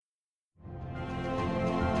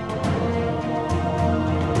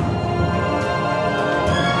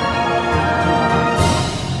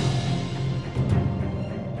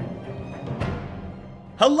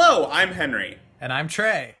Hello, I'm Henry. And I'm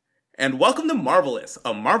Trey. And welcome to Marvelous,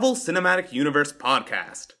 a Marvel Cinematic Universe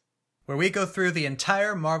podcast, where we go through the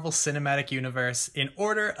entire Marvel Cinematic Universe in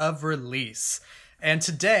order of release. And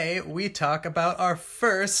today we talk about our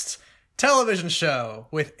first television show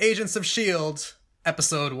with Agents of S.H.I.E.L.D.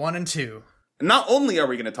 Episode 1 and 2. Not only are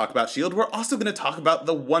we going to talk about S.H.I.E.L.D., we're also going to talk about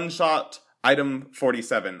the one-shot Item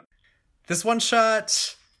 47. This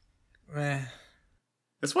one-shot...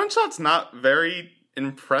 This one-shot's not very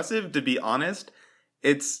impressive, to be honest.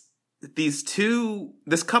 It's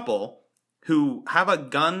this couple who have a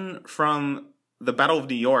gun from the Battle of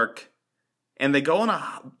New York, and they go on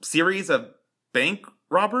a series of bank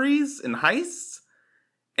robberies and heists,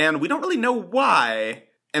 and we don't really know why.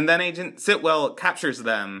 And then Agent Sitwell captures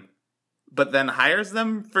them, but then hires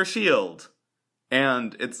them for S.H.I.E.L.D.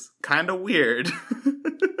 And it's kind of weird.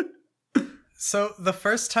 So the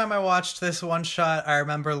first time I watched this one shot, I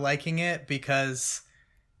remember liking it because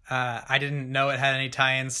I didn't know it had any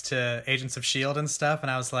tie-ins to Agents of S.H.I.E.L.D. and stuff.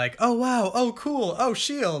 And I was like, oh, wow. Oh, cool. Oh,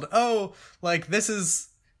 S.H.I.E.L.D. Oh, like this is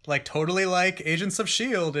like totally like Agents of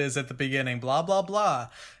S.H.I.E.L.D. is at the beginning, blah, blah, blah.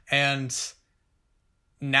 And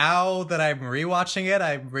now that I'm rewatching it,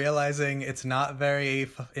 I'm realizing it's not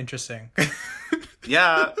very interesting.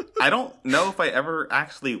 Yeah, I don't know if I ever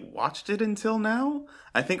actually watched it until now.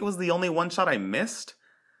 I think it was the only one shot I missed,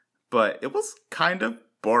 but it was kind of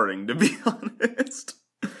boring, to be honest.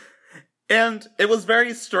 And it was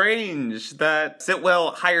very strange that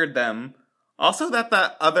Sitwell hired them. Also that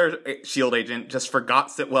other S.H.I.E.L.D. agent just forgot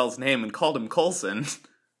Sitwell's name and called him Coulson.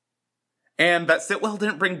 And that Sitwell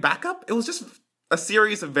didn't bring backup. It was just a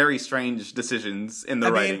series of very strange decisions in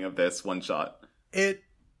the writing of this one shot. It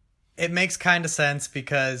makes kind of sense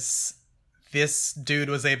because this dude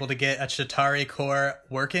was able to get a Chitauri core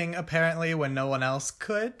working apparently when no one else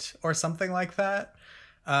could, or something like that.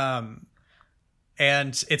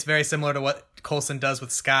 And it's very similar to what Coulson does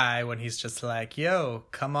with Skye when he's just like, yo,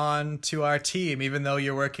 come on to our team, even though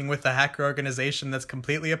you're working with a hacker organization that's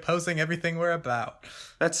completely opposing everything we're about.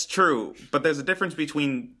 That's true, but there's a difference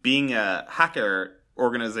between being a hacker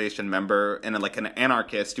organization member and like an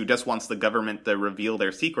anarchist who just wants the government to reveal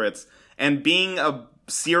their secrets and being a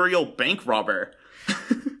serial bank robber.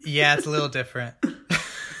 Yeah, it's a little different.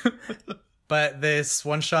 But this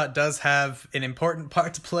one shot does have an important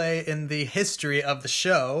part to play in the history of the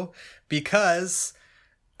show because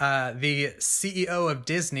the CEO of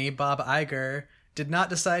Disney, Bob Iger, did not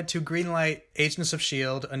decide to greenlight Agents of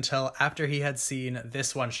S.H.I.E.L.D. until after he had seen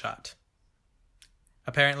this one shot.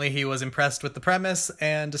 Apparently he was impressed with the premise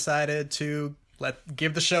and decided to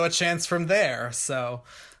give the show a chance from there. So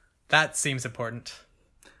that seems important.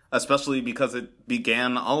 Especially because it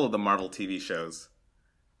began all of the Marvel TV shows.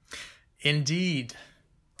 Indeed.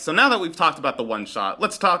 So now that we've talked about the one shot,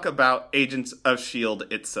 let's talk about Agents of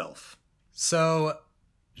S.H.I.E.L.D. itself. So,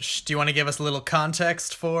 do you want to give us a little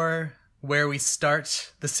context for where we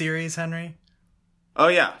start the series, Henry? Oh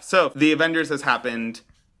yeah, so the Avengers has happened,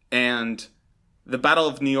 and the Battle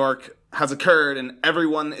of New York has occurred, and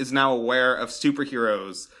everyone is now aware of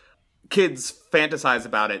superheroes. Kids fantasize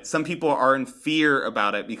about it. Some people are in fear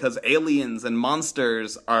about it because aliens and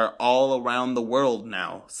monsters are all around the world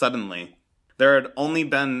now, suddenly. There had only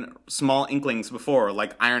been small inklings before,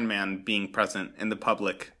 like Iron Man being present in the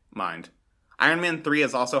public mind. Iron Man 3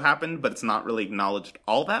 has also happened, but it's not really acknowledged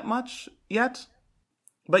all that much yet.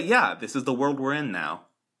 But yeah, this is the world we're in now.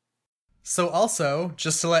 So also,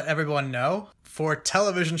 just to let everyone know, for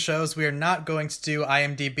television shows, we are not going to do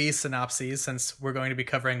IMDb synopses since we're going to be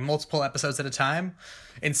covering multiple episodes at a time.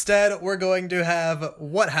 Instead, we're going to have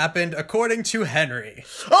What Happened According to Henry.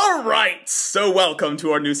 All right, so welcome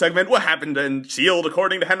to our new segment, What Happened in S.H.I.E.L.D.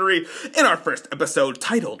 According to Henry. In our first episode,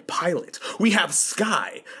 titled Pilot, we have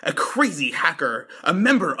Skye, a crazy hacker, a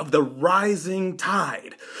member of the Rising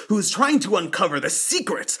Tide, who is trying to uncover the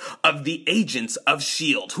secrets of the Agents of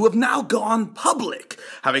S.H.I.E.L.D., who have now gone public,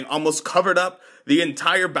 having almost covered up the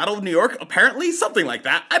entire Battle of New York, apparently, something like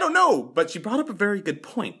that. I don't know, but she brought up a very good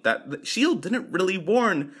point, that S.H.I.E.L.D. didn't really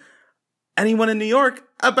warn anyone in New York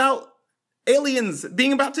about aliens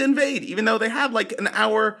being about to invade, even though they had like an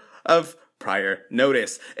hour of prior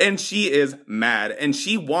notice. And she is mad, and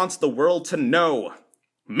she wants the world to know.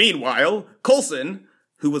 Meanwhile, Coulson,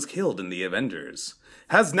 who was killed in the Avengers,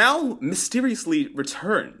 has now mysteriously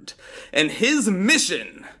returned, and his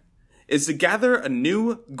mission is to gather a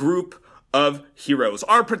new group of heroes.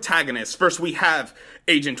 Our protagonists. First we have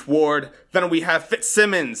Agent Ward, then we have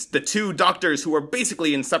Fitzsimmons, the two doctors who are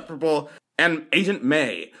basically inseparable, and Agent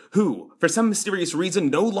May, who, for some mysterious reason,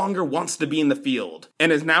 no longer wants to be in the field, and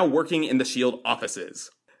is now working in the S.H.I.E.L.D.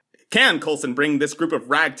 offices. Can Coulson bring this group of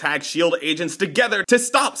ragtag S.H.I.E.L.D. agents together to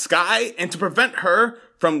stop Skye and to prevent her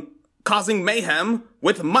from causing mayhem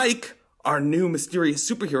with Mike, our new mysterious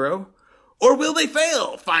superhero? Or will they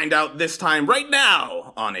fail? Find out this time right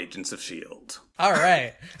now on Agents of S.H.I.E.L.D. All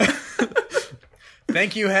right.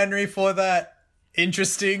 Thank you, Henry, for that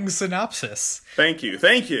interesting synopsis. Thank you.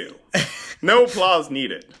 No applause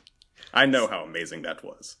needed. I know how amazing that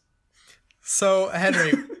was. So,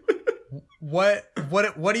 Henry,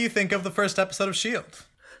 what do you think of the first episode of S.H.I.E.L.D.?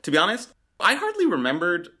 To be honest, I hardly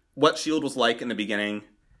remembered what S.H.I.E.L.D. was like in the beginning.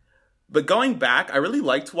 But going back, I really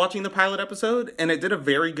liked watching the pilot episode, and it did a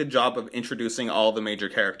very good job of introducing all the major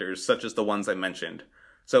characters, such as the ones I mentioned.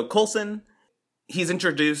 So Coulson, he's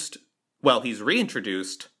reintroduced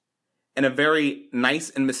in a very nice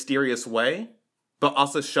and mysterious way, but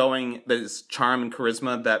also showing his charm and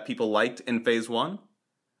charisma that people liked in Phase 1.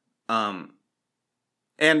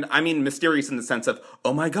 And I mean mysterious in the sense of,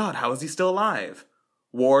 oh my god, how is he still alive?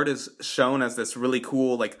 Ward is shown as this really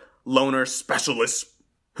cool, like, loner specialist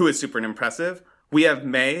who is super impressive. We have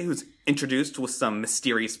May, who's introduced with some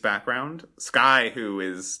mysterious background. Skye, who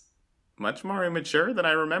is much more immature than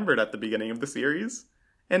I remembered at the beginning of the series.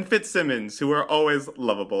 And Fitzsimmons, who are always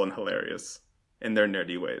lovable and hilarious in their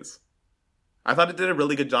nerdy ways. I thought it did a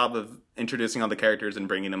really good job of introducing all the characters and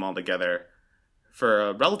bringing them all together for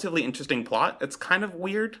a relatively interesting plot. It's kind of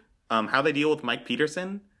weird. How they deal with Mike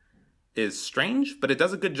Peterson is strange, but it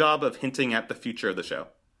does a good job of hinting at the future of the show.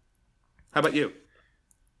 How about you?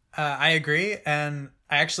 I agree, and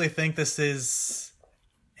I actually think this is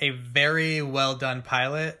a very well done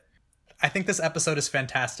pilot. I think this episode is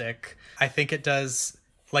fantastic. I think it does,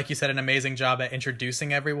 like you said, an amazing job at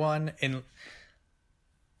introducing everyone.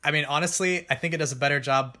 Honestly, I think it does a better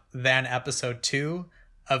job than episode 2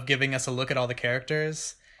 of giving us a look at all the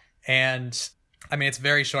characters. And, it's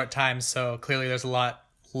very short time, so clearly there's a lot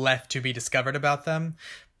left to be discovered about them.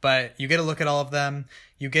 But you get a look at all of them.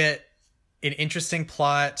 You get an interesting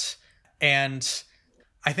plot, and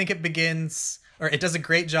I think it does a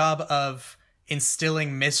great job of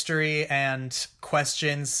instilling mystery and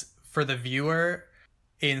questions for the viewer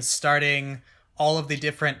in starting all of the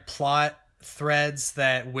different plot threads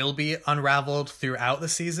that will be unraveled throughout the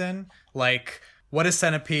season. Like, what is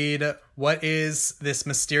Centipede? What is this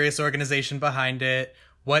mysterious organization behind it?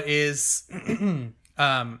 What is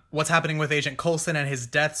what's happening with Agent Coulson and his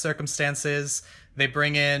death circumstances? They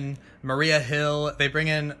bring in Maria Hill. They bring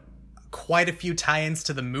in quite a few tie-ins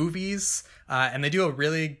to the movies. And they do a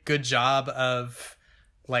really good job of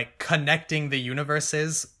connecting the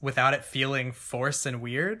universes without it feeling forced and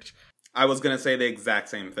weird. I was going to say the exact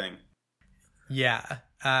same thing. Yeah.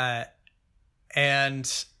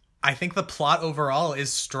 And I think the plot overall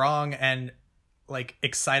is strong and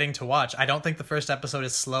exciting to watch. I don't think the first episode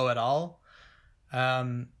is slow at all.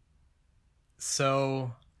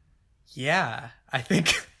 So yeah, I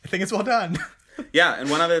think it's well done. Yeah, and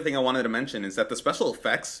one other thing I wanted to mention is that the special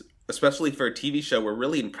effects, especially for a TV show, were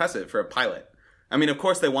really impressive for a pilot. Of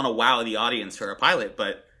course they want to wow the audience for a pilot,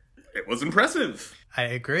 but it was impressive. I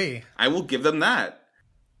agree. I will give them that.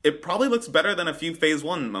 It probably looks better than a few Phase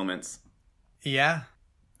 1 moments. Yeah.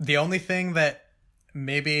 The only thing that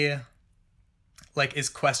maybe is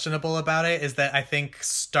questionable about it is that I think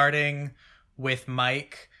starting with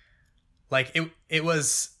Mike, it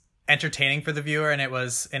was entertaining for the viewer, and it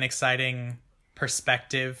was an exciting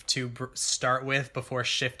perspective to start with before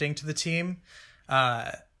shifting to the team.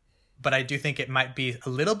 But I do think it might be a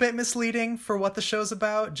little bit misleading for what the show's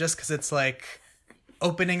about, just because it's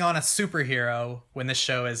opening on a superhero when the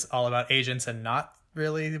show is all about agents and not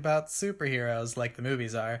really about superheroes like the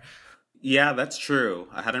movies are. Yeah, that's true.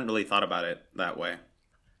 I hadn't really thought about it that way.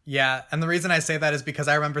 Yeah, and the reason I say that is because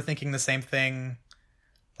I remember thinking the same thing.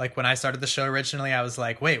 When I started the show originally, I was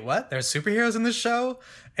like, wait, what? There's superheroes in this show?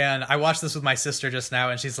 And I watched this with my sister just now,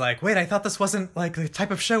 and she's like, wait, I thought this wasn't the type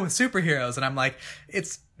of show with superheroes. And I'm like,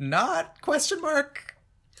 it's not, ?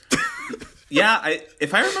 Yeah,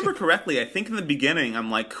 if I remember correctly, I think in the beginning, I'm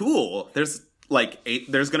like, cool. There's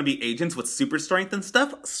there's going to be agents with super strength and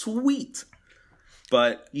stuff. Sweet.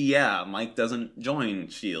 But yeah, Mike doesn't join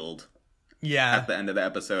S.H.I.E.L.D. Yeah. At the end of the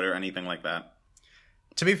episode or anything like that.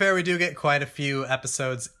 To be fair, we do get quite a few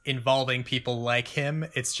episodes involving people like him.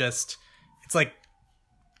 It's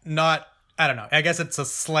not, I don't know. I guess it's a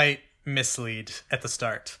slight mislead at the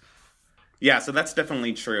start. Yeah, so that's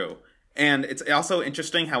definitely true. And it's also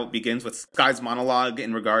interesting how it begins with Skye's monologue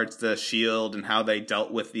in regards to S.H.I.E.L.D. and how they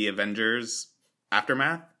dealt with the Avengers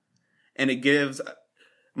aftermath. And it gives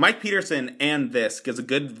Mike Peterson and this gives a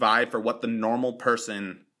good vibe for what the normal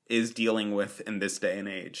person is dealing with in this day and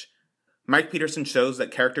age. Mike Peterson shows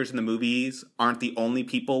that characters in the movies aren't the only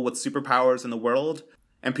people with superpowers in the world,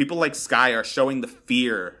 and people like Skye are showing the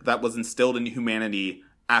fear that was instilled in humanity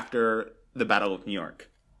after the Battle of New York.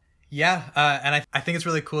 Yeah, and I think it's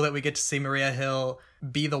really cool that we get to see Maria Hill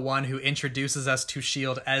be the one who introduces us to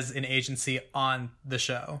S.H.I.E.L.D. as an agency on the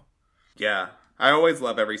show. Yeah, I always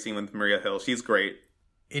love every scene with Maria Hill. She's great.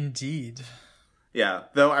 Indeed. Yeah,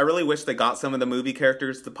 though I really wish they got some of the movie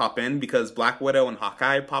characters to pop in, because Black Widow and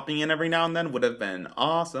Hawkeye popping in every now and then would have been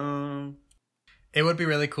awesome. It would be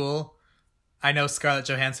really cool. I know Scarlett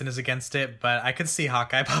Johansson is against it, but I could see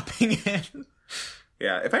Hawkeye popping in.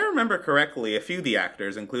 Yeah, if I remember correctly, a few of the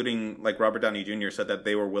actors, including like Robert Downey Jr., said that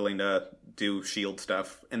they were willing to do S.H.I.E.L.D.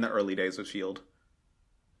 stuff in the early days of S.H.I.E.L.D.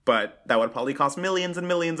 But that would probably cost millions and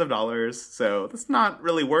millions of dollars, so that's not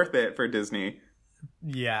really worth it for Disney.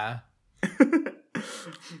 Yeah.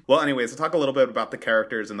 Well, anyways, to talk a little bit about the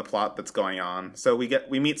characters and the plot that's going on. So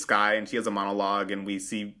we meet Skye, and she has a monologue, and we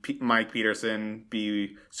see Mike Peterson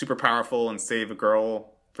be super powerful and save a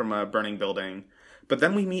girl from a burning building. But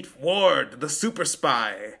then we meet Ward, the super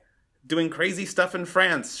spy, doing crazy stuff in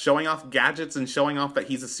France, showing off gadgets and showing off that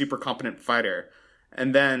he's a super competent fighter.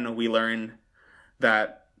 And then we learn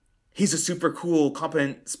that he's a super cool,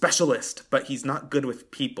 competent specialist, but he's not good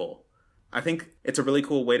with people. I think it's a really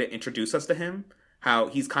cool way to introduce us to him, how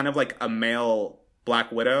he's kind of like a male Black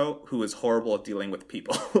Widow who is horrible at dealing with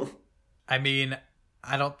people. I mean,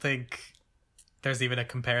 I don't think there's even a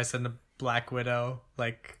comparison to Black Widow.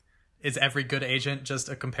 Like, is every good agent just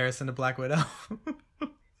a comparison to Black Widow?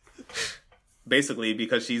 Basically,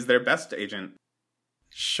 because she's their best agent.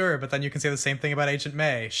 Sure, but then you can say the same thing about Agent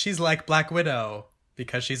May. She's like Black Widow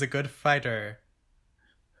because she's a good fighter.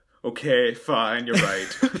 Okay, fine, you're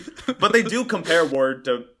right. But they do compare Ward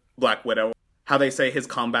to Black Widow. How they say his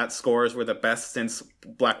combat scores were the best since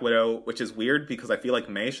Black Widow, which is weird because I feel like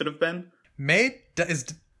May should have been. May is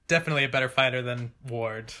definitely a better fighter than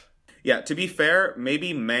Ward. Yeah, to be fair,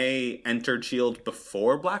 maybe May entered S.H.I.E.L.D.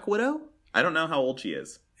 before Black Widow? I don't know how old she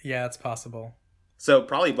is. Yeah, it's possible. So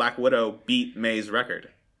probably Black Widow beat May's record,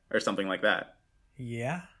 or something like that.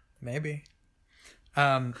 Yeah, maybe.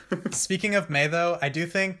 Speaking of May, though, I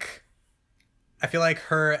feel like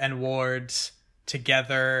her and Ward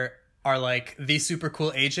together are like the super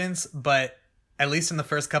cool agents, but at least in the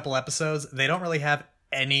first couple episodes, they don't really have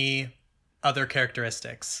any other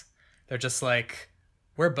characteristics. They're just like,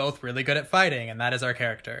 we're both really good at fighting, and that is our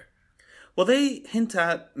character. Well, they hint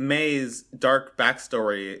at May's dark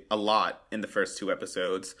backstory a lot in the first two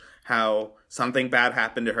episodes. How something bad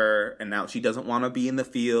happened to her, and now she doesn't want to be in the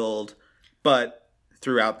field. But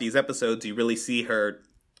throughout these episodes, you really see her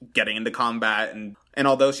getting into combat. And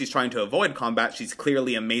although she's trying to avoid combat, she's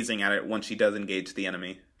clearly amazing at it once she does engage the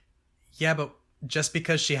enemy. Yeah, but just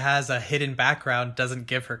because she has a hidden background doesn't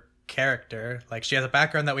give her character. Like, she has a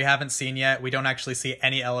background that we haven't seen yet. We don't actually see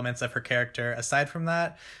any elements of her character aside from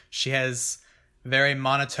that. She has very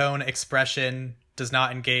monotone expression, does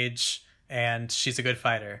not engage, and she's a good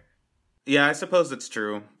fighter. Yeah, I suppose that's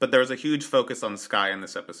true. But there was a huge focus on Skye in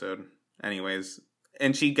this episode. Anyways,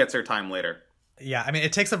 and she gets her time later. Yeah, I mean,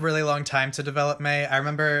 it takes a really long time to develop May. I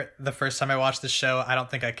remember the first time I watched the show, I don't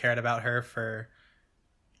think I cared about her for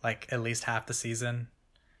like at least half the season.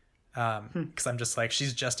 Because I'm just like,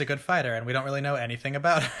 she's just a good fighter, and we don't really know anything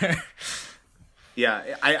about her.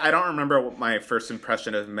 Yeah, I don't remember what my first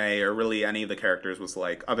impression of May or really any of the characters was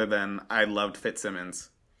like, other than I loved Fitzsimmons.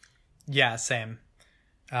 Yeah, same.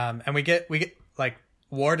 And we get like,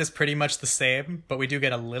 Ward is pretty much the same, but we do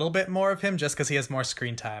get a little bit more of him just because he has more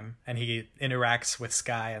screen time and he interacts with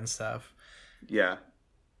Skye and stuff. Yeah.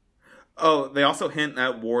 Oh, they also hint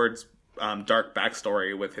at Ward's dark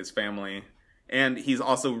backstory with his family. And he's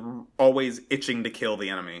also always itching to kill the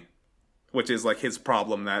enemy, which is like his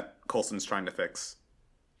problem that Coulson's trying to fix.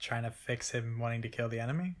 Trying to fix him wanting to kill the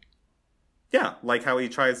enemy? Yeah, like how he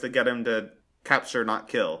tries to get him to capture, not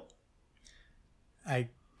kill. I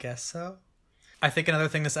guess so. I think another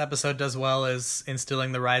thing this episode does well is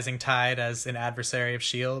instilling the Rising Tide as an adversary of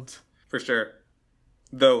S.H.I.E.L.D. For sure.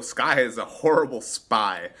 Though Skye is a horrible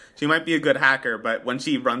spy. She might be a good hacker, but when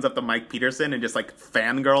she runs up to Mike Peterson and just like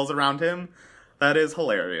fangirls around him, that is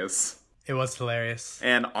hilarious. It was hilarious.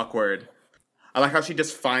 And awkward. I like how she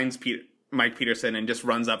just finds Mike Peterson and just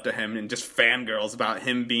runs up to him and just fangirls about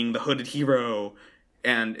him being the hooded hero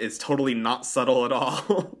and is totally not subtle at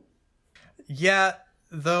all. Yeah,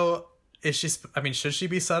 though, should she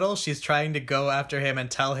be subtle? She's trying to go after him and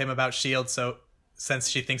tell him about S.H.I.E.L.D. since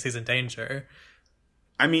she thinks he's in danger.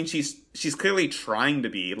 I mean, she's clearly trying to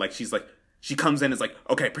be. Like, she comes in and is like,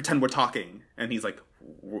 okay, pretend we're talking. And he's like,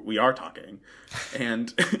 we are talking.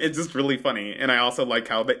 And it's just really funny. And I also like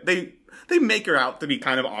how they they make her out to be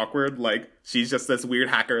kind of awkward. Like, she's just this weird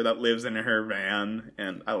hacker that lives in her van,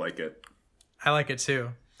 and I like it. I like it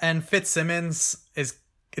too. And Fitzsimmons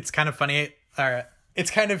it's kind of funny.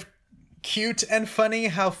 It's kind of cute and funny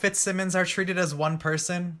how Fitzsimmons are treated as one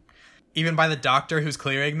person, even by the doctor who's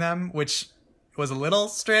clearing them, which was a little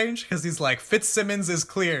strange because he's like, Fitzsimmons is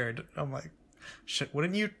cleared. I'm like,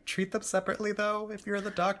 wouldn't you treat them separately though if you're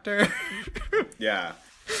the doctor? Yeah.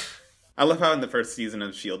 I love how in the first season of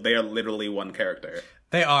S.H.I.E.L.D., they are literally one character.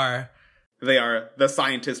 They are. They are the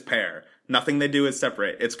scientist pair. Nothing they do is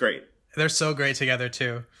separate. It's great. They're so great together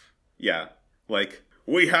too. Yeah. Like,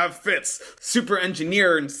 we have Fitz, super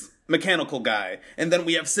engineer and mechanical guy. And then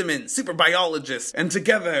we have Simmons, super biologist. And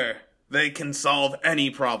together, they can solve any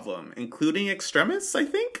problem, including extremis, I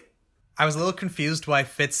think? I was a little confused why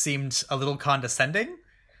Fitz seemed a little condescending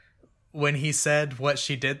when he said what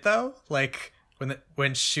she did, though. Like,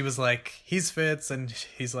 when she was like, he's Fitz, and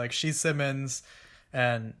he's like, she's Simmons,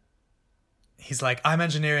 and he's like, I'm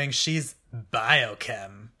engineering, she's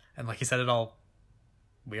biochem. And, like, he said it all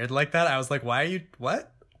weird like that. I was like,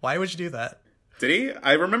 what? Why would you do that? Did he?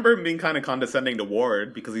 I remember him being kind of condescending to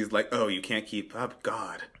Ward, because he's like, oh, you can't keep up,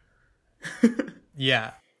 God.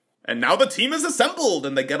 Yeah. And now the team is assembled,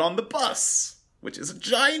 and they get on the bus, which is a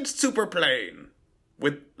giant super plane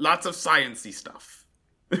with lots of sciencey stuff.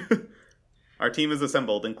 Our team is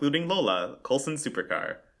assembled, including Lola, Coulson's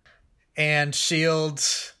supercar. And S.H.I.E.L.D.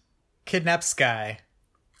 kidnaps Skye.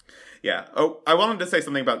 Yeah. Oh, I wanted to say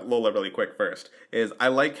something about Lola really quick first. I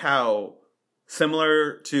like how,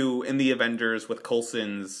 similar to in the Avengers with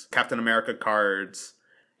Coulson's Captain America cards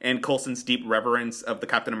and Coulson's deep reverence of the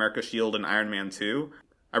Captain America S.H.I.E.L.D. in Iron Man 2,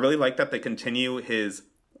 I really like that they continue his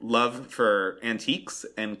love for antiques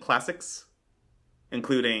and classics,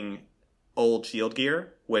 including old S.H.I.E.L.D.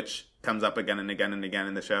 gear, which comes up again and again and again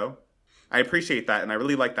in the show. I appreciate that, and I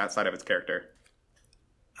really like that side of its character.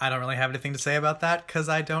 I don't really have anything to say about that, because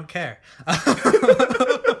I don't care.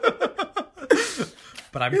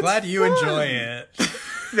 But I'm glad you enjoy it.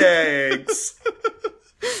 Thanks.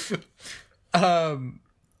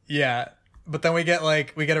 Yeah. But then we get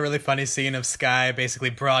a really funny scene of Skye basically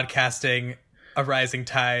broadcasting a rising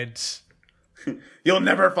tide. You'll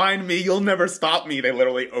never find me. You'll never stop me. They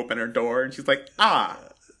literally open her door and she's like,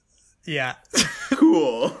 Yeah.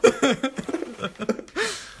 Cool.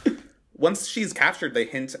 Once she's captured, they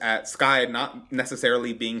hint at Skye not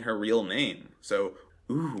necessarily being her real name. So,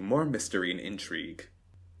 more mystery and intrigue.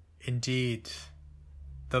 Indeed.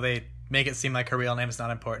 Though they make it seem like her real name is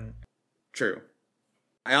not important. True.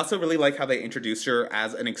 I also really like how they introduce her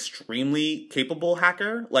as an extremely capable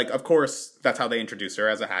hacker. Like, of course, that's how they introduce her,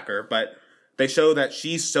 as a hacker, but they show that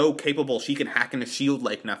she's so capable she can hack into S.H.I.E.L.D.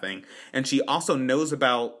 like nothing. And she also knows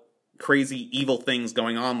about crazy, evil things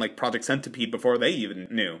going on, like Project Centipede, before they even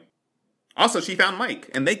knew. Also, she found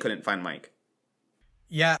Mike, and they couldn't find Mike.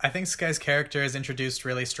 Yeah, I think Skye's character is introduced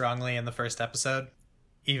really strongly in the first episode,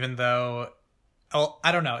 even though... Oh,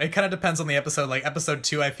 I don't know. It kind of depends on the episode. Like, episode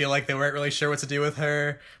 2, I feel like they weren't really sure what to do with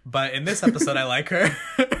her. But in this episode, I like her.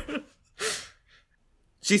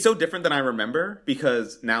 She's so different than I remember,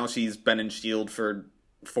 because now she's been in S.H.I.E.L.D. for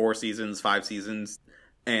 4 seasons, 5 seasons.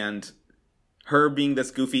 And her being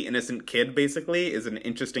this goofy, innocent kid, basically, is an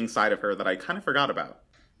interesting side of her that I kind of forgot about.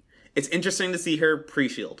 It's interesting to see her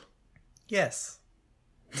pre-S.H.I.E.L.D. Yes.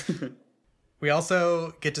 We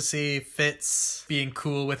also get to see Fitz being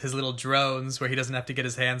cool with his little drones where he doesn't have to get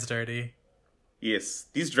his hands dirty. Yes,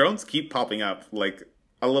 these drones keep popping up, like,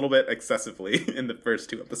 a little bit excessively in the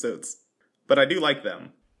first 2 episodes. But I do like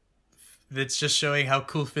them. It's just showing how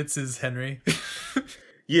cool Fitz is, Henry.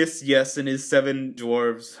 Yes, and his 7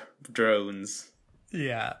 dwarves drones.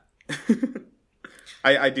 Yeah.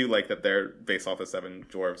 I do like that they're based off of 7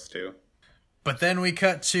 dwarves, too. But then we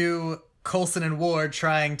cut to Coulson and Ward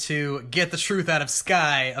trying to get the truth out of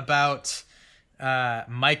Skye about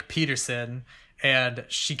Mike Peterson, and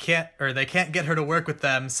they can't get her to work with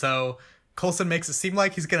them, so Coulson makes it seem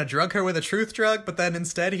like he's gonna drug her with a truth drug, but then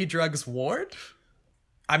instead he drugs Ward?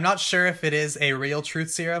 I'm not sure if it is a real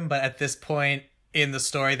truth serum, but at this point in the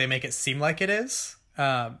story they make it seem like it is.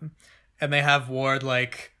 And they have Ward,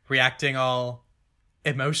 like, reacting all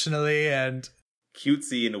emotionally and...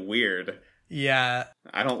 cutesy and weird. Yeah.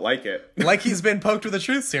 I don't like it. Like he's been poked with a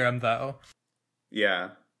truth serum, though. Yeah.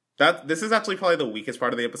 This is actually probably the weakest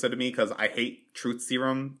part of the episode to me, because I hate truth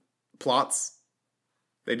serum plots.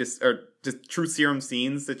 Just truth serum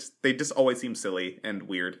scenes. They just always seem silly and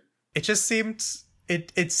weird. It just seemed...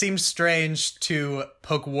 It seems strange to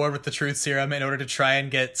poke Ward with the truth serum in order to try and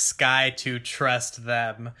get Skye to trust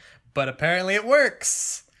them. But apparently it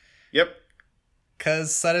works. Yep.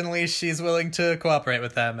 Because suddenly she's willing to cooperate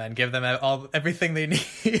with them and give them everything they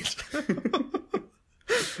need.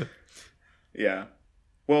 Yeah.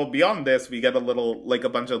 Well, beyond this, we get a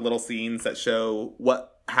bunch of little scenes that show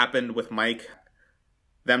what happened with Mike,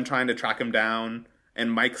 them trying to track him down,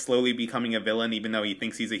 and Mike slowly becoming a villain even though he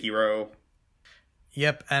thinks he's a hero.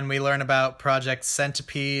 Yep, and we learn about Project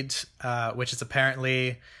Centipede, which is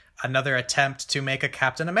apparently another attempt to make a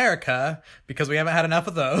Captain America, because we haven't had enough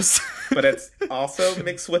of those. But it's also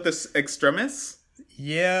mixed with this Extremis.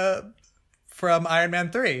 Yeah, from Iron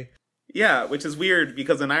Man 3. Yeah, which is weird,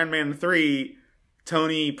 because in Iron Man 3,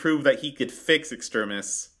 Tony proved that he could fix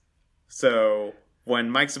Extremis. So,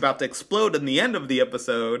 when Mike's about to explode in the end of the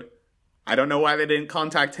episode, I don't know why they didn't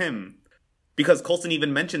contact him. Because Coulson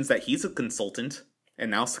even mentions that he's a consultant,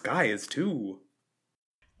 and now Skye is too.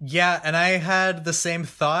 Yeah, and I had the same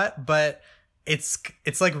thought, but it's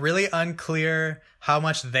like really unclear how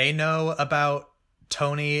much they know about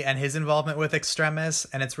Tony and his involvement with Extremis,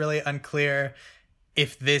 and it's really unclear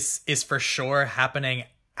if this is for sure happening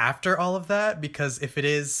after all of that, because if it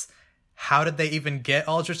is, how did they even get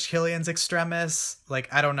Aldrich Killian's Extremis?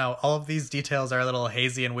 Like, I don't know. All of these details are a little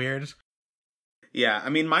hazy and weird. Yeah, I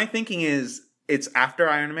mean, my thinking is it's after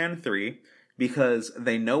Iron Man 3, because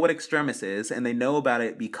they know what Extremis is, and they know about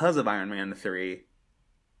it because of Iron Man 3.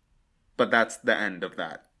 But that's the end of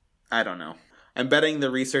that. I don't know. I'm betting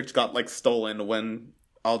the research got, stolen when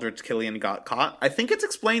Aldrich Killian got caught. I think it's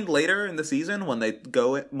explained later in the season when they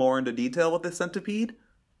go more into detail with the Centipede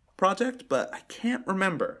project, but I can't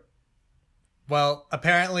remember. Well,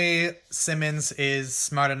 apparently Simmons is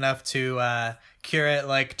smart enough to cure it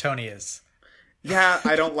like Tony is. Yeah,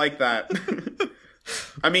 I don't like that.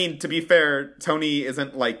 I mean, to be fair, Tony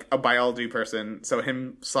isn't a biology person, so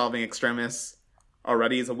him solving Extremis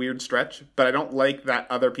already is a weird stretch, but I don't like that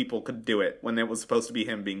other people could do it when it was supposed to be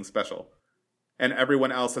him being special. And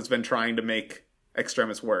everyone else has been trying to make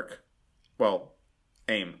Extremis work. Well,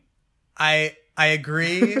 AIM. I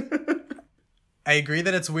agree. I agree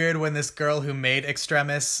that it's weird when this girl who made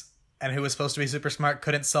Extremis and who was supposed to be super smart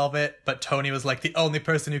couldn't solve it, but Tony was the only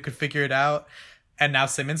person who could figure it out. And now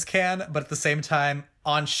Simmons can, but at the same time,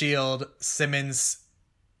 on S.H.I.E.L.D., Simmons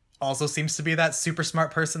also seems to be that super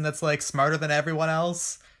smart person that's, smarter than everyone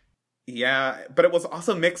else. Yeah, but it was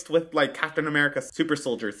also mixed with, Captain America Super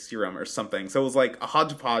Soldier Serum or something, so it was, a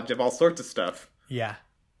hodgepodge of all sorts of stuff. Yeah.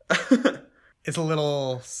 It's a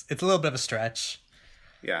little bit of a stretch.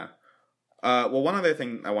 Yeah. Well, one other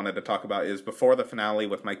thing I wanted to talk about is before the finale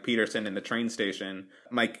with Mike Peterson in the train station,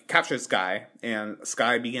 Mike captures Skye, and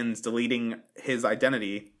Skye begins deleting his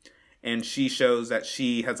identity, and she shows that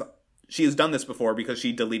she has done this before because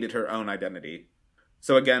she deleted her own identity.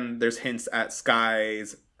 So again, there's hints at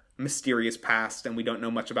Skye's mysterious past, and we don't know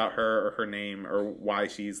much about her or her name or why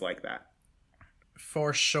she's like that.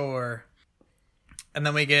 For sure. And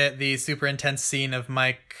then we get the super intense scene of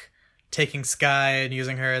Mike taking Skye and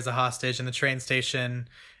using her as a hostage in the train station,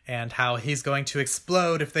 and how he's going to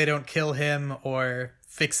explode if they don't kill him or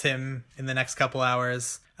fix him in the next couple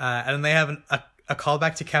hours. And then they have a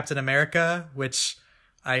callback to Captain America, which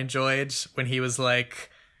I enjoyed, when he was like,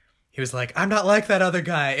 I'm not like that other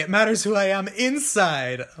guy. It matters who I am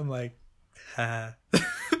inside. I'm like, ha.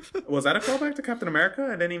 Was that a callback to Captain America?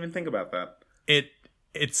 I didn't even think about that.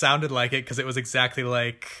 It sounded like it, because it was exactly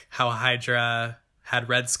like how Hydra had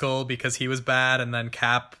Red Skull because he was bad, and then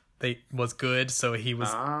Cap was good, so he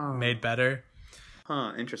was made better.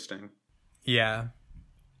 Huh, interesting. Yeah.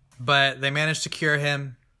 But they managed to cure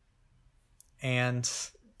him, and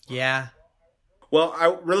yeah. Well, I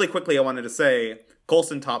wanted to say,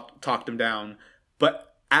 Coulson talked him down,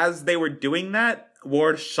 but as they were doing that,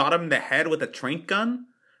 Ward shot him in the head with a tranq gun.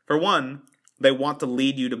 For one, they want to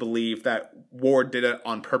lead you to believe that Ward did it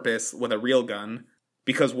on purpose with a real gun,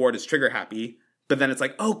 because Ward is trigger happy. But then it's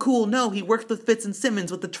oh, cool, no, he worked with Fitz and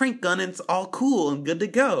Simmons with the tranq gun, and it's all cool and good to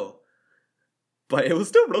go. But it was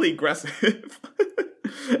still really aggressive.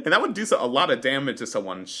 And that would do a lot of damage to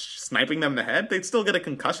someone. Sniping them in the head, they'd still get a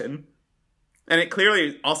concussion. And it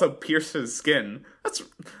clearly also pierced his skin.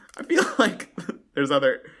 I feel like there's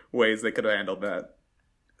other ways they could have handled that.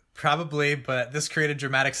 Probably, but this created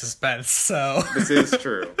dramatic suspense, so... This is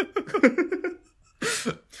true.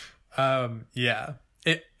 Yeah.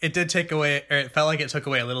 It did take away, or it felt like it took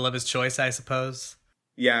away a little of his choice, I suppose.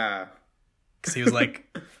 Yeah. Because he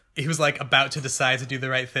was about to decide to do the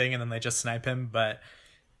right thing, and then they just snipe him, but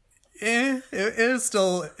it was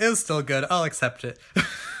still good. I'll accept it.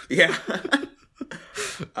 Yeah.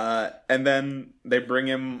 And then they bring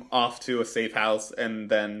him off to a safe house, and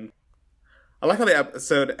then I like how the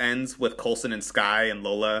episode ends with Coulson and Skye and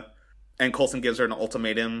Lola, and Coulson gives her an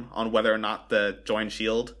ultimatum on whether or not to join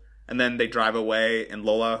S.H.I.E.L.D. And then they drive away in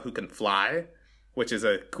Lola, who can fly, which is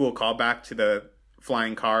a cool callback to the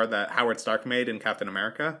flying car that Howard Stark made in Captain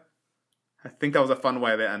America. I think that was a fun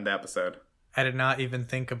way to end the episode. I did not even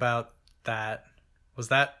think about that. Was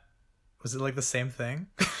it like the same thing?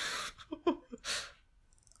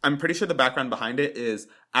 I'm pretty sure the background behind it is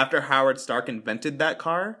after Howard Stark invented that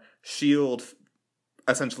car, S.H.I.E.L.D.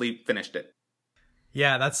 essentially finished it.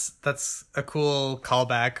 Yeah, that's a cool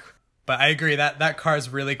callback. But I agree that car is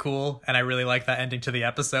really cool, and I really like that ending to the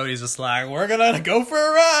episode. He's just like, we're gonna go for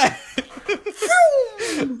a ride.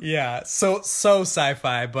 Yeah, so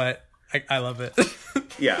sci-fi, but I love it.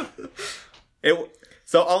 Yeah.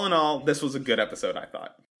 So all in all, this was a good episode, I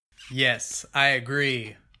thought. Yes, I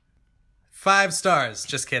agree. 5 stars.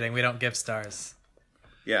 Just kidding, we don't give stars.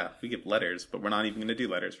 Yeah, we give letters, but we're not even gonna do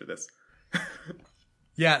letters for this.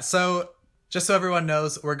 Yeah, so just so everyone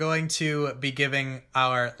knows, we're going to be giving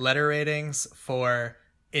our letter ratings for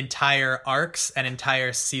entire arcs and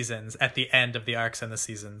entire seasons at the end of the arcs and the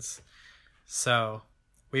seasons. So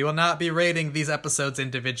we will not be rating these episodes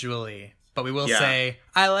individually, but we will say,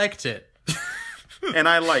 I liked it. And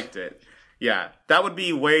I liked it. Yeah, that would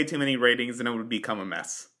be way too many ratings and it would become a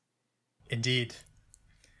mess. Indeed.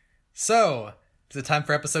 So, is it time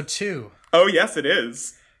for episode 2? Oh, yes, it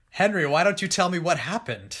is. Henry, why don't you tell me what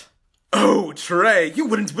happened? Oh, Trey, you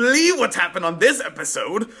wouldn't believe what's happened on this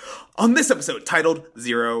episode. On this episode, titled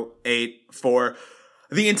 084,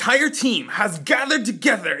 the entire team has gathered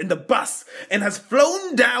together in the bus and has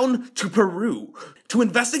flown down to Peru to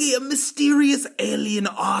investigate a mysterious alien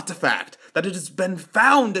artifact that has been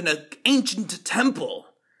found in an ancient temple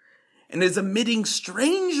and is emitting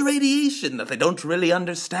strange radiation that they don't really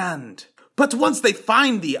understand. But once they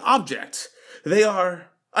find the object, they are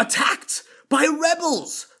attacked by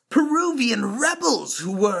rebels. Peruvian rebels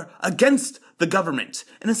who were against the government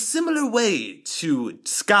in a similar way to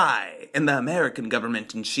Skye and the American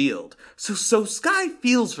government in S.H.I.E.L.D. So Skye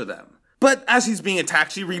feels for them. But as he's being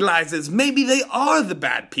attacked, she realizes maybe they are the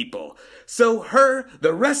bad people. So her,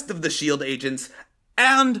 the rest of the S.H.I.E.L.D. agents,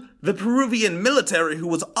 and the Peruvian military who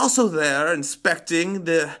was also there inspecting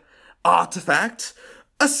the artifact,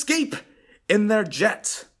 escape in their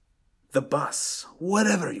jet. The bus,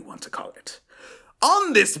 whatever you want to call it.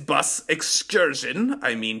 On this bus excursion,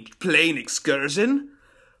 plane excursion,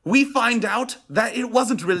 we find out that it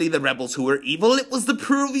wasn't really the rebels who were evil, it was the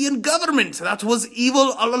Peruvian government that was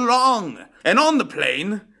evil all along. And on the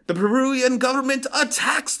plane, the Peruvian government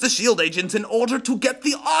attacks the S.H.I.E.L.D. agents in order to get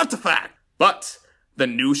the artifact. But the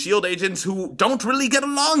new S.H.I.E.L.D. agents who don't really get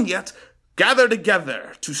along yet gather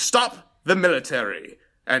together to stop the military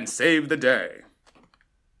and save the day.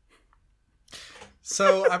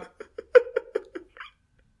 So,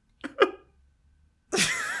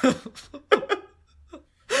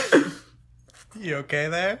 You okay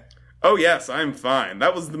there? Oh yes, I'm fine.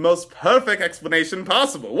 That was the most perfect explanation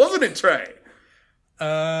possible, wasn't it, Trey?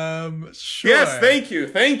 Sure. Yes, thank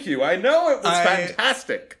you. I know it was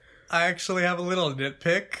fantastic. I actually have a little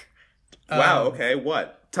nitpick. Wow, okay,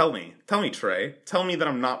 what? Tell me, Trey. Tell me that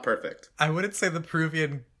I'm not perfect. I wouldn't say the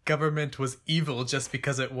Peruvian government was evil just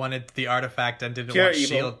because it wanted the artifact and didn't Pure want evil.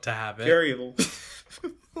 S.H.I.E.L.D. to have it. Pure evil.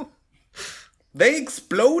 They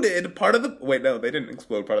exploded part of the... Wait, no, they didn't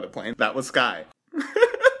explode part of the plane. That was Skye.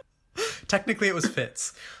 Technically, it was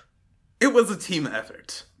Fitz. It was a team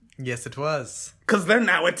effort. Yes, it was. Because they're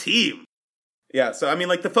now a team. Yeah, so,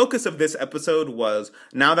 the focus of this episode was,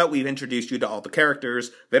 now that we've introduced you to all the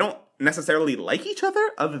characters, they don't necessarily like each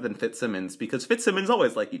other, other than Fitzsimmons, because Fitzsimmons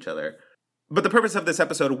always like each other. But the purpose of this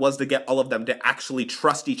episode was to get all of them to actually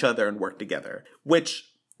trust each other and work together, which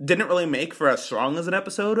didn't really make for as strong as an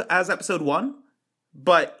episode as episode 1,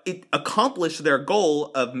 but it accomplished their goal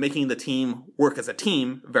of making the team work as a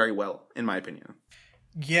team very well, in my opinion.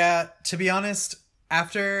 Yeah, to be honest,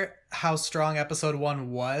 after how strong episode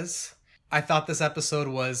 1 was, I thought this episode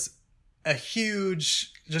was a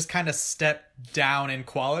huge, just kind of step down in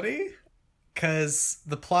quality, because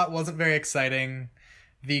the plot wasn't very exciting.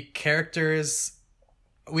 The characters,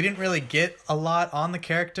 we didn't really get a lot on the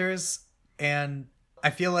characters, and I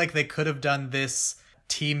feel like they could have done this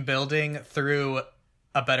team building through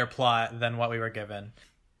a better plot than what we were given.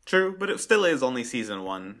 True, but it still is only season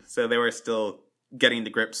 1, so they were still getting to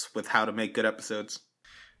grips with how to make good episodes.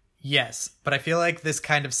 Yes, but I feel like this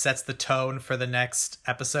kind of sets the tone for the next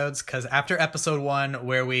episodes, because after episode 1,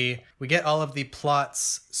 where we get all of the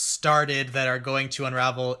plots started that are going to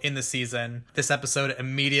unravel in the season, this episode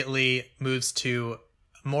immediately moves to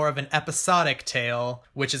more of an episodic tale,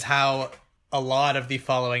 which is how a lot of the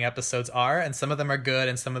following episodes are, and some of them are good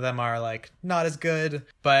and some of them are like not as good,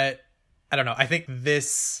 but I don't know. I think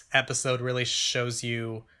this episode really shows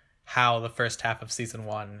you how the first half of season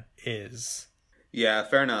 1 is. Yeah,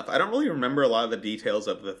 fair enough. I don't really remember a lot of the details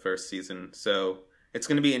of the first season, so it's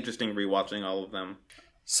going to be interesting rewatching all of them.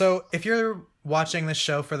 So if you're watching this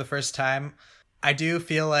show for the first time, I do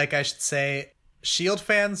feel like I should say S.H.I.E.L.D.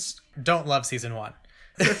 fans don't love season 1.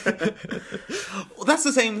 Well, that's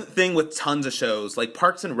the same thing with tons of shows. Like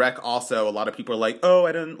Parks and Rec also, a lot of people are like, oh,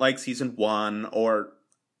 I didn't like season 1, or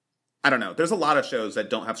I don't know. There's a lot of shows that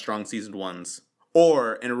don't have strong season 1s.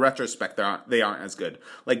 Or, in retrospect, they aren't as good.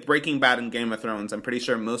 Like Breaking Bad and Game of Thrones, I'm pretty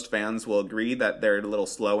sure most fans will agree that they're a little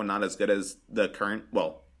slow and not as good as the current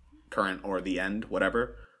or the end,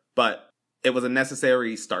 whatever. But it was a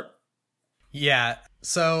necessary start. Yeah,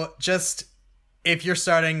 so just if you're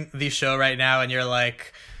starting the show right now and you're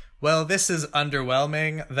like, well, this is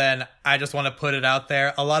underwhelming, then I just want to put it out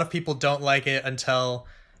there. A lot of people don't like it until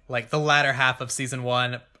like the latter half of season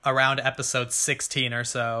 1, around episode 16 or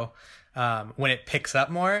so. When it picks up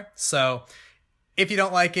more. So if you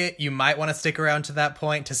don't like it, you might want to stick around to that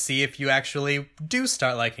point to see if you actually do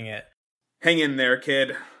start liking it. Hang in there,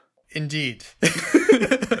 kid. Indeed.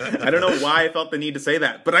 I don't know why I felt the need to say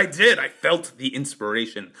that, but I did. I felt the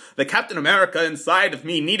inspiration. The Captain America inside of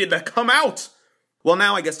me needed to come out. Well,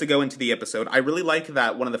 now I guess to go into the episode, I really like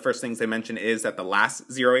that one of the first things they mention is that the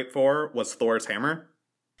last 084 was Thor's hammer.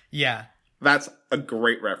 Yeah. That's a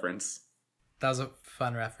great reference. That was a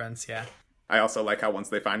fun reference, yeah. I also like how once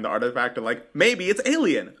they find the artifact, they're like, maybe it's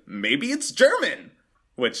alien, maybe it's German,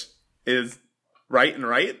 which is right,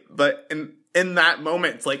 but in that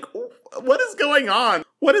moment, it's like, what is going on?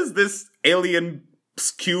 What is this alien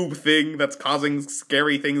cube thing that's causing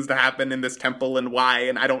scary things to happen in this temple, and why,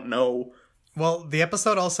 and I don't know. Well, the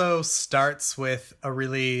episode also starts with a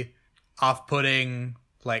really off-putting,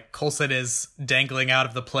 like, Coulson is dangling out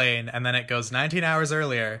of the plane, and then it goes 19 hours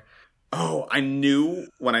earlier. Oh, I knew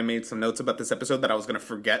when I made some notes about this episode that I was going to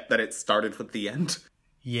forget that it started with the end.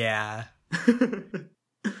 Yeah.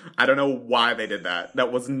 I don't know why they did that.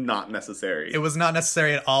 That was not necessary. It was not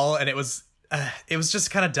necessary at all, and it was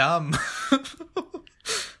just kind of dumb.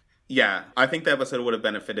 Yeah, I think the episode would have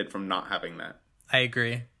benefited from not having that. I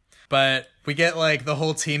agree. But we get, like, the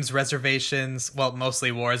whole team's reservations, well,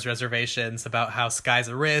 mostly War's reservations, about how Skye's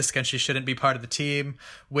a risk and she shouldn't be part of the team,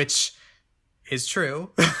 which is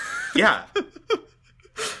true. Yeah.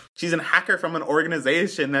 She's a hacker from an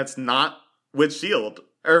organization that's not with S.H.I.E.L.D.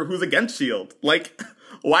 or who's against S.H.I.E.L.D. Like,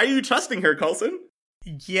 why are you trusting her, Coulson?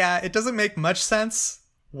 Yeah, it doesn't make much sense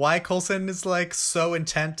why Coulson is, like, so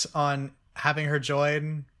intent on having her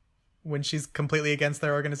join when she's completely against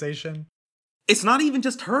their organization. It's not even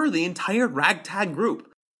just her, the entire ragtag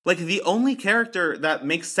group. Like, the only character that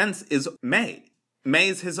makes sense is May.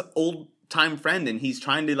 May's his old-time friend, and he's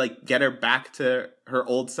trying to, like, get her back to her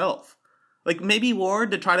old self. Like, maybe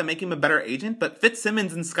Ward to try to make him a better agent, but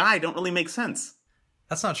Fitzsimmons and Skye don't really make sense.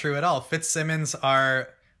 That's not true at all. Fitzsimmons are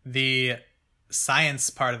the science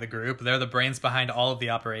part of the group. They're the brains behind all of the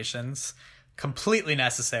operations. Completely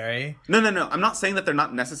necessary. No. I'm not saying that they're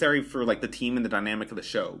not necessary for, like, the team and the dynamic of the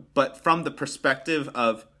show. But from the perspective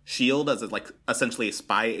of S.H.I.E.L.D. as, like, essentially a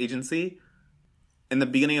spy agency, in the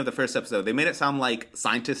beginning of the first episode, they made it sound like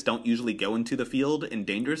scientists don't usually go into the field in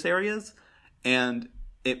dangerous areas. And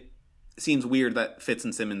it seems weird that Fitz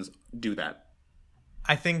and Simmons do that.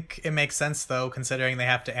 I think it makes sense, though, considering they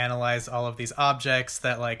have to analyze all of these objects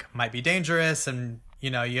that, like, might be dangerous and,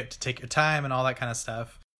 you know, you have to take your time and all that kind of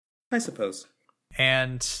stuff. I suppose.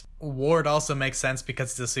 And Ward also makes sense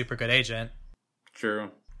because he's a super good agent.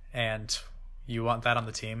 True. And you want that on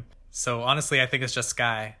the team. So honestly, I think it's just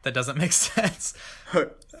Skye that doesn't make sense.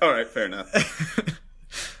 All right, fair enough.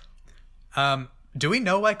 Do we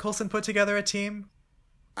know why Coulson put together a team?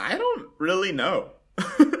 I don't really know.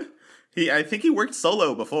 I think he worked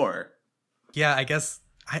solo before. Yeah, I guess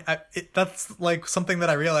that's like something that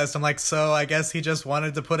I realized. I'm like, so I guess he just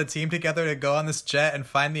wanted to put a team together to go on this jet and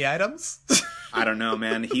find the items? I don't know,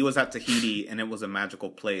 man. He was at Tahiti and it was a magical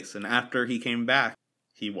place. And after he came back,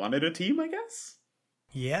 he wanted a team, I guess?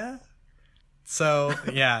 Yeah. So,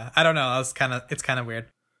 yeah, I don't know. It's kind of weird.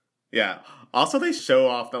 Yeah. Also, they show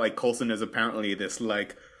off that, like, Coulson is apparently this,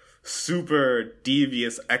 like, super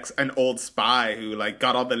devious an old spy who, like,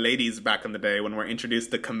 got all the ladies back in the day when we're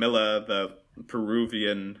introduced to Camilla, the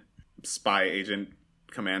Peruvian spy agent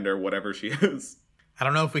commander, whatever she is. I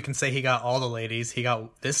don't know if we can say he got all the ladies. He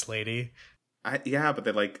got this lady. Yeah, but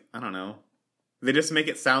they, like, I don't know. They just make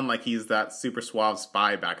it sound like he's that super suave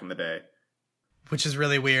spy back in the day. Which is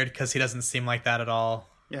really weird because he doesn't seem like that at all.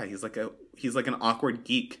 Yeah, he's like an awkward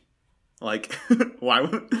geek. Like,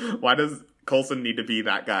 why does Coulson need to be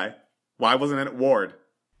that guy? Why wasn't it Ward?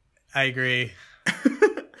 I agree.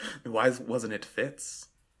 Why wasn't it Fitz?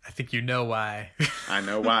 I think you know why. I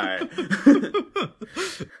know why.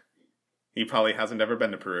 He probably hasn't ever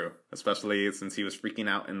been to Peru, especially since he was freaking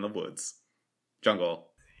out in the woods. Jungle.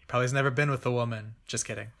 He probably has never been with a woman. Just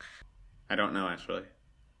kidding. I don't know, actually.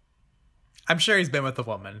 I'm sure he's been with a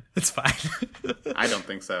woman. It's fine. I don't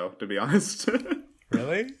think so, to be honest.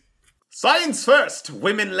 Really? Science first,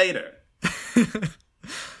 women later.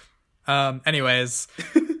 Anyways,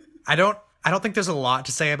 I don't think there's a lot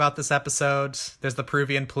to say about this episode. There's the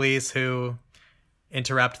Peruvian police who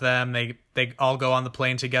interrupt them. They all go on the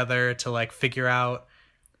plane together to like figure out,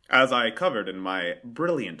 as I covered in my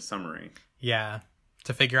brilliant summary. Yeah,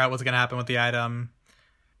 to figure out what's going to happen with the item.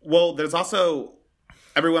 Well, there's also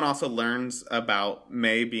everyone also learns about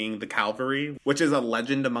May being the Cavalry, which is a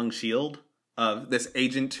legend among S.H.I.E.L.D. of this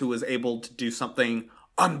agent who was able to do something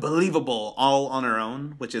unbelievable all on her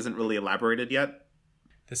own, which isn't really elaborated yet.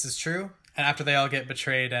 This is true. And after they all get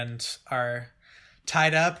betrayed and are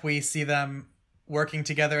tied up, we see them working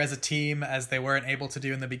together as a team as they weren't able to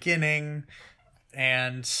do in the beginning.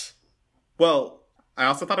 And well, I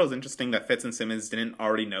also thought it was interesting that Fitz and Simmons didn't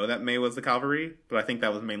already know that May was the Cavalry, but I think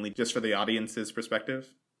that was mainly just for the audience's perspective.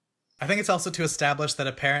 I think it's also to establish that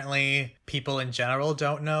apparently people in general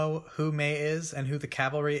don't know who May is and who the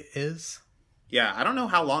Cavalry is. Yeah, I don't know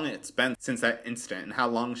how long it's been since that incident and how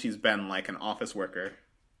long she's been like an office worker.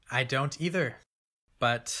 I don't either.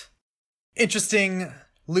 But interesting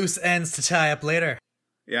loose ends to tie up later.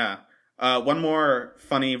 Yeah. One more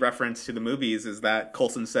funny reference to the movies is that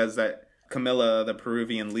Coulson says that Camilla, the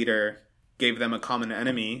Peruvian leader, gave them a common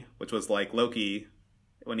enemy, which was like Loki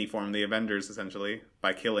when he formed the Avengers, essentially,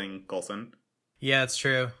 by killing Coulson. Yeah, it's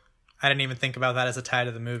true. I didn't even think about that as a tie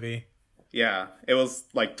to the movie. Yeah, it was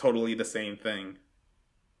like totally the same thing.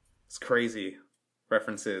 It's crazy.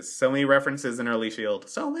 References. So many references in early S.H.I.E.L.D.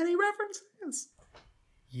 So many references.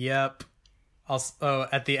 Yep. Also,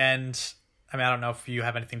 at the end, I mean, I don't know if you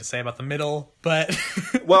have anything to say about the middle, but...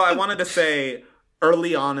 Well, I wanted to say,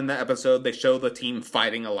 early on in the episode, they show the team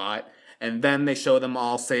fighting a lot, and then they show them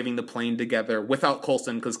all saving the plane together without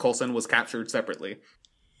Coulson, because Coulson was captured separately.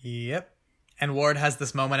 Yep. And Ward has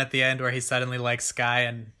this moment at the end where he suddenly likes Skye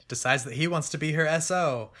and decides that he wants to be her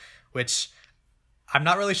SO, which I'm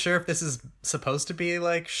not really sure if this is supposed to be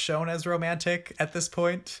like shown as romantic at this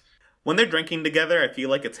point. When they're drinking together, I feel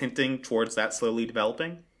like it's hinting towards that slowly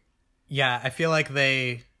developing. Yeah, I feel like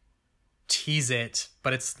they tease it,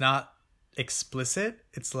 but it's not explicit.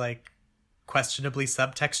 It's like questionably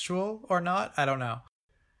subtextual or not. I don't know.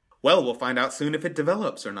 Well, we'll find out soon if it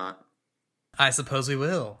develops or not. I suppose we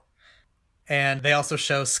will. And they also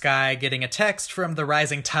show Skye getting a text from the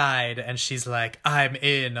Rising Tide, and she's like, I'm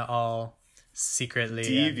in, all secretly.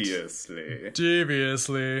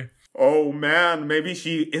 Deviously. Oh man, maybe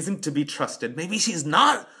she isn't to be trusted. Maybe she's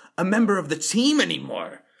not a member of the team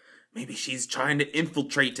anymore. Maybe she's trying to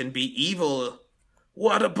infiltrate and be evil.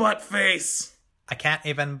 What a butt face. I can't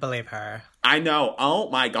even believe her. I know. Oh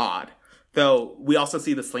my god. Though, we also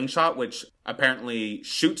see the slingshot, which apparently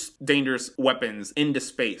shoots dangerous weapons into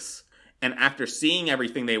space. And after seeing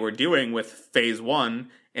everything they were doing with Phase 1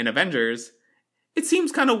 in Avengers, it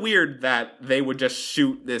seems kind of weird that they would just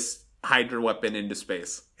shoot this Hydra weapon into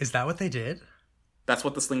space. Is that what they did? That's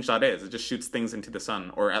what the slingshot is. It just shoots things into the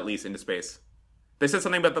sun, or at least into space. They said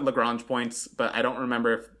something about the Lagrange points, but I don't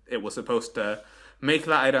remember if it was supposed to make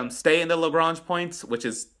the item stay in the Lagrange points, which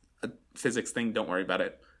is a physics thing. Don't worry about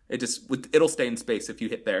it. It'll stay in space if you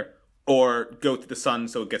hit there, or go to the sun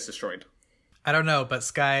so it gets destroyed. I don't know, but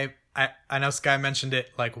Skye... I know Skye mentioned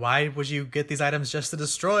it, like, why would you get these items just to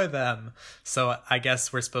destroy them? So I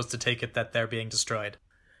guess we're supposed to take it that they're being destroyed.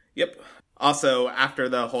 Yep. Also, after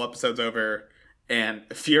the whole episode's over, and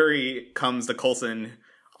Fury comes to Coulson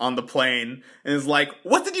on the plane, and is like,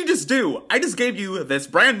 what did you just do? I just gave you this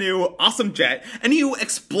brand new, awesome jet, and you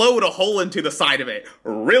explode a hole into the side of it.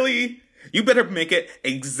 Really? You better make it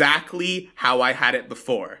exactly how I had it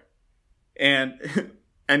before. And...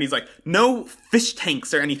 And he's like, no fish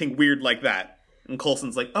tanks or anything weird like that. And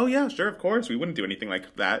Coulson's like, oh yeah, sure, of course. We wouldn't do anything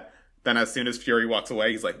like that. Then as soon as Fury walks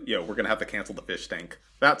away, he's like, yo, we're going to have to cancel the fish tank.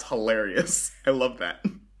 That's hilarious. I love that.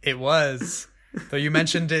 It was. Though you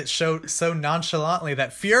mentioned it so nonchalantly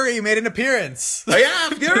that Fury made an appearance. Oh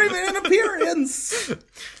yeah, Fury made an appearance.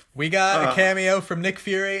 We got a cameo from Nick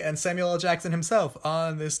Fury and Samuel L. Jackson himself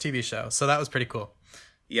on this TV show. So that was pretty cool.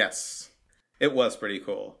 Yes, it was pretty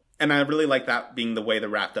cool. And I really like that being the way they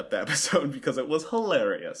wrapped up the episode because it was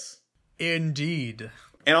hilarious. Indeed.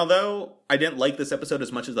 And although I didn't like this episode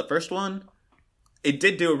as much as the first one, it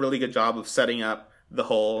did do a really good job of setting up the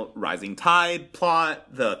whole Rising Tide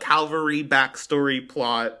plot, the Cavalry backstory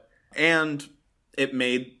plot, And it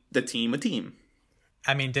made the team a team.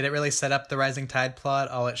 I mean, did it really set up the Rising Tide plot?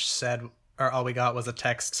 All it said, or all we got was a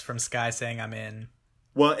text from Sky saying, "I'm in."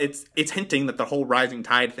 Well, it's hinting that the whole Rising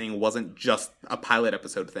Tide thing wasn't just a pilot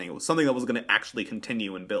episode thing. It was something that was going to actually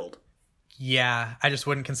continue and build. Yeah, I just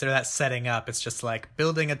wouldn't consider that setting up. It's just like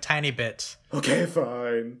building a tiny bit. Okay,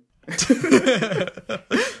 fine.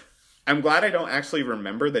 I'm glad I don't actually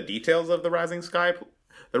remember the details of the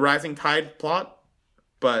Rising Tide plot,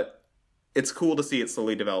 but it's cool to see it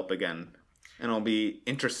slowly develop again. And it'll be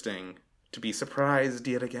interesting to be surprised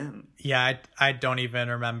yet again. Yeah, I don't even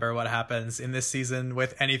remember what happens in this season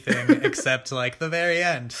with anything except like the very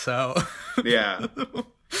end. So yeah.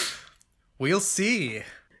 We'll see.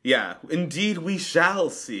 Yeah, indeed we shall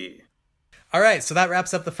see. All right, so that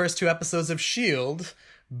wraps up the first 2 episodes of S.H.I.E.L.D.,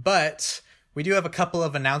 but we do have a couple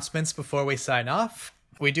of announcements before we sign off.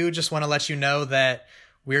 We do just want to let you know that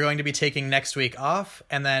we're going to be taking next week off,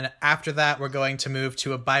 and then after that, we're going to move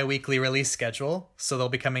to a bi-weekly release schedule, so they'll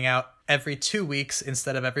be coming out every 2 weeks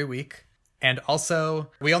instead of every week. And also,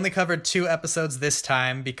 we only covered 2 episodes this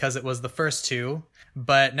time because it was the first 2,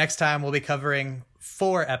 but next time we'll be covering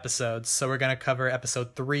 4 episodes, so we're going to cover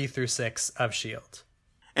episode 3 through 6 of S.H.I.E.L.D.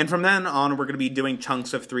 And from then on, we're going to be doing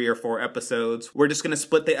chunks of 3 or 4 episodes. We're just going to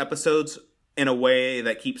split the episodes in a way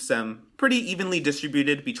that keeps them pretty evenly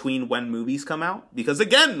distributed between when movies come out. Because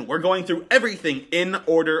again, we're going through everything in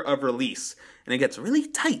order of release. And it gets really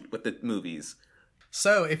tight with the movies.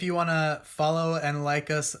 So if you want to follow and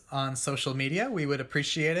like us on social media, we would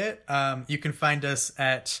appreciate it. You can find us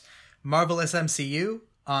at Marvelous MCU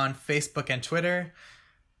on Facebook and Twitter,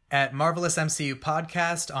 at Marvelous MCU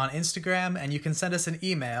Podcast on Instagram, and you can send us an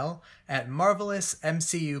email at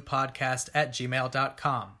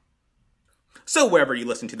marvelousmcupodcast@gmail.com. So wherever you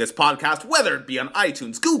listen to this podcast, whether it be on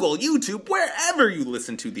iTunes, Google, YouTube, wherever you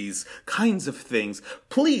listen to these kinds of things,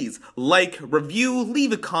 please like, review,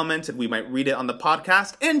 leave a comment, and we might read it on the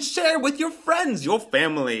podcast, and share with your friends, your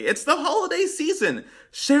family. It's the holiday season.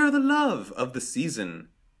 Share the love of the season.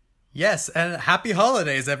 Yes, and happy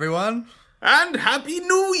holidays, everyone. And Happy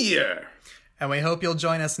New Year! And we hope you'll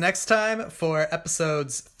join us next time for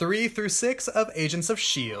episodes 3 through 6 of Agents of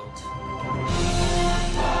S.H.I.E.L.D.